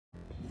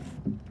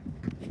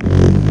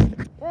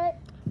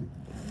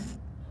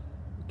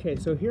Okay,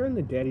 so here on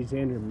the Daddy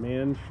Xander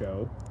Man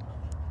Show,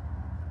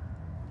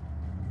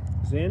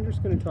 Xander's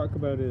going to talk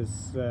about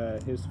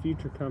his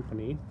future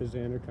company, the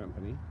Xander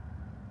Company,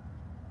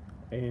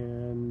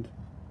 and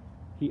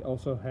he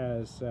also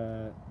has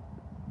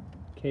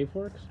cave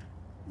works.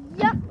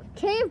 Yep,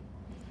 cave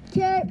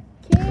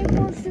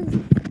works is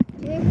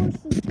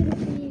gonna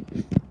be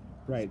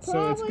right.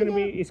 So it's gonna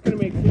be he's gonna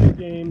make video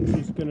games.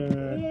 He's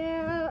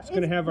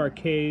gonna have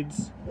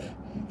arcades.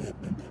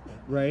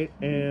 Right,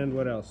 and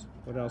what else?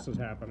 What else is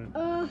happening?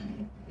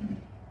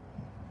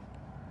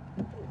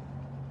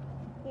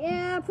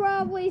 Yeah,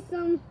 probably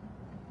some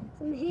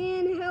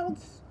handheld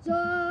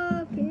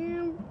stuff,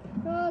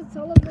 cameras,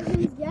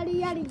 televisions, yada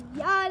yada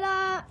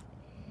yada,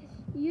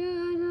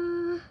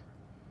 yada.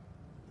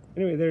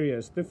 Anyway, there he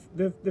is.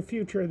 The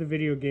future of the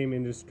video game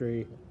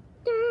industry.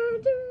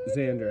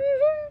 Xander.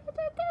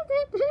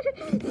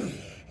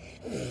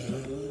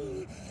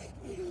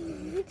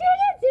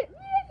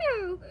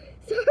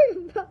 Sorry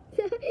about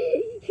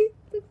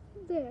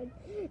that.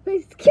 My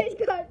skin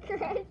got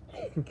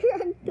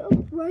cracked up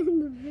right in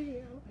the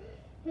video.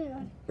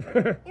 Yeah.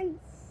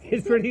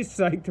 He's pretty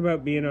psyched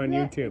about being on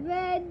YouTube.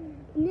 Then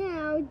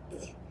now,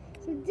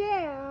 so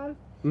Dad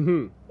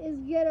is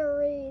gonna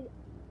read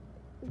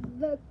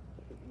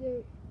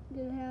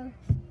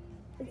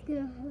it's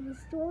gonna have the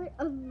story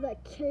of the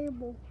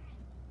cable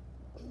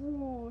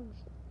drawings.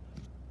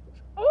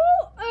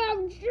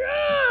 OMG!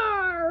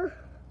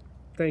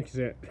 Thank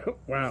you, Xander.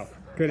 Wow,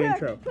 good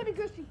intro. Put a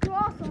gushy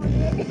gloss on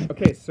it.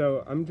 Okay,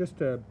 so I'm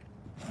just a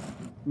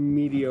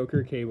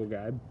mediocre cable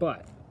guy,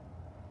 but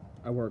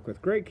I work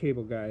with great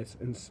cable guys,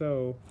 and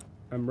so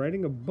I'm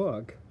writing a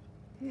book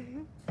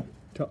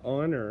to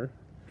honor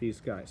these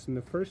guys. And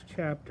the first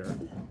chapter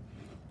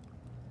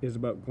is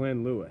about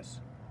Glenn Lewis.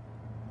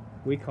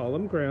 We call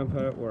him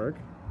Grandpa at work.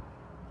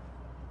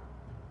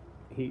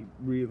 He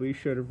really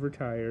should have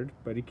retired,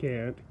 but he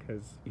can't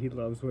because he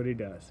loves what he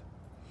does.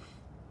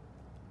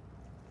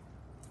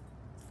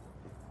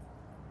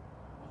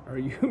 Are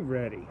you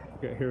ready?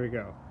 Okay, here we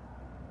go.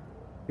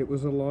 It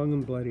was a long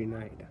and bloody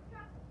night.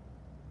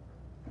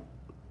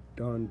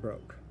 Dawn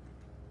broke.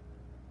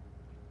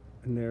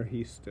 And there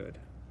he stood,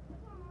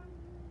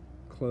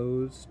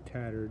 clothes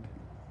tattered,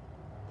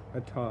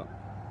 atop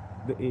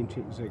the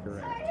ancient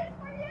ziggurat.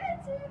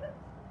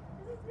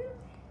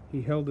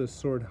 He held his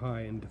sword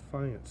high in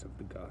defiance of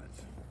the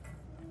gods.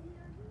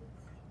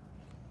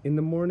 In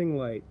the morning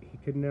light, he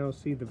could now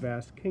see the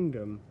vast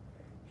kingdom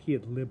he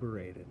had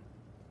liberated.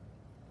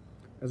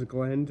 As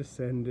Glenn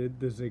descended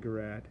the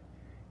ziggurat,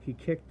 he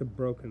kicked the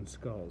broken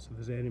skulls of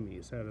his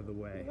enemies out of the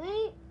way.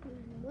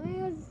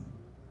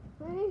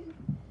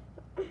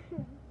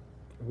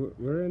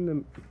 We're in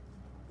the...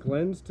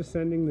 Glenn's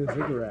descending the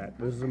ziggurat.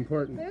 This is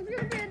important.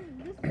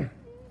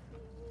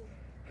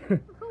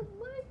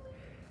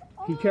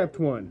 He kept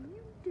one,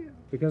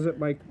 because it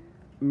might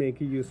make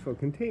a useful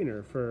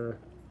container for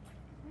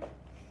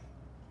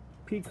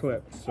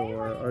P-clips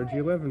or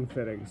RG11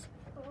 fittings.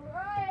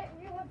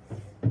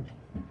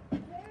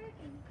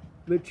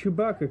 The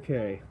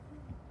Chewbacca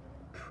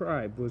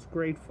tribe was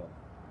grateful.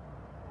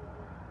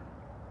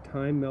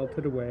 Time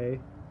melted away,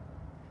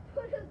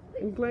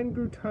 and Glenn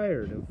grew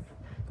tired of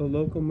the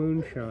local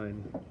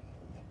moonshine,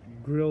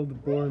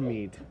 grilled boar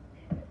meat,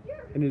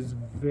 and his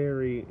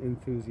very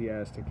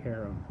enthusiastic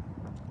harem.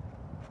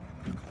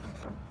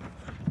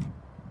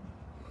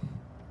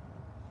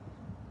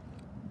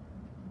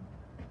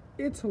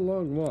 It's a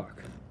long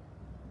walk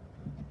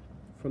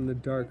from the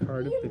dark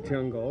heart of the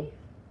jungle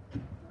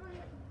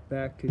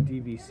back to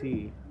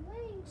DVC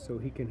so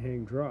he can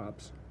hang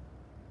drops.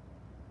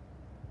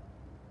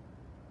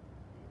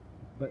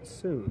 But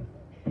soon,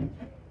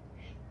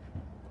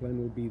 Glenn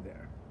will be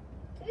there.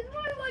 It's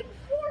more like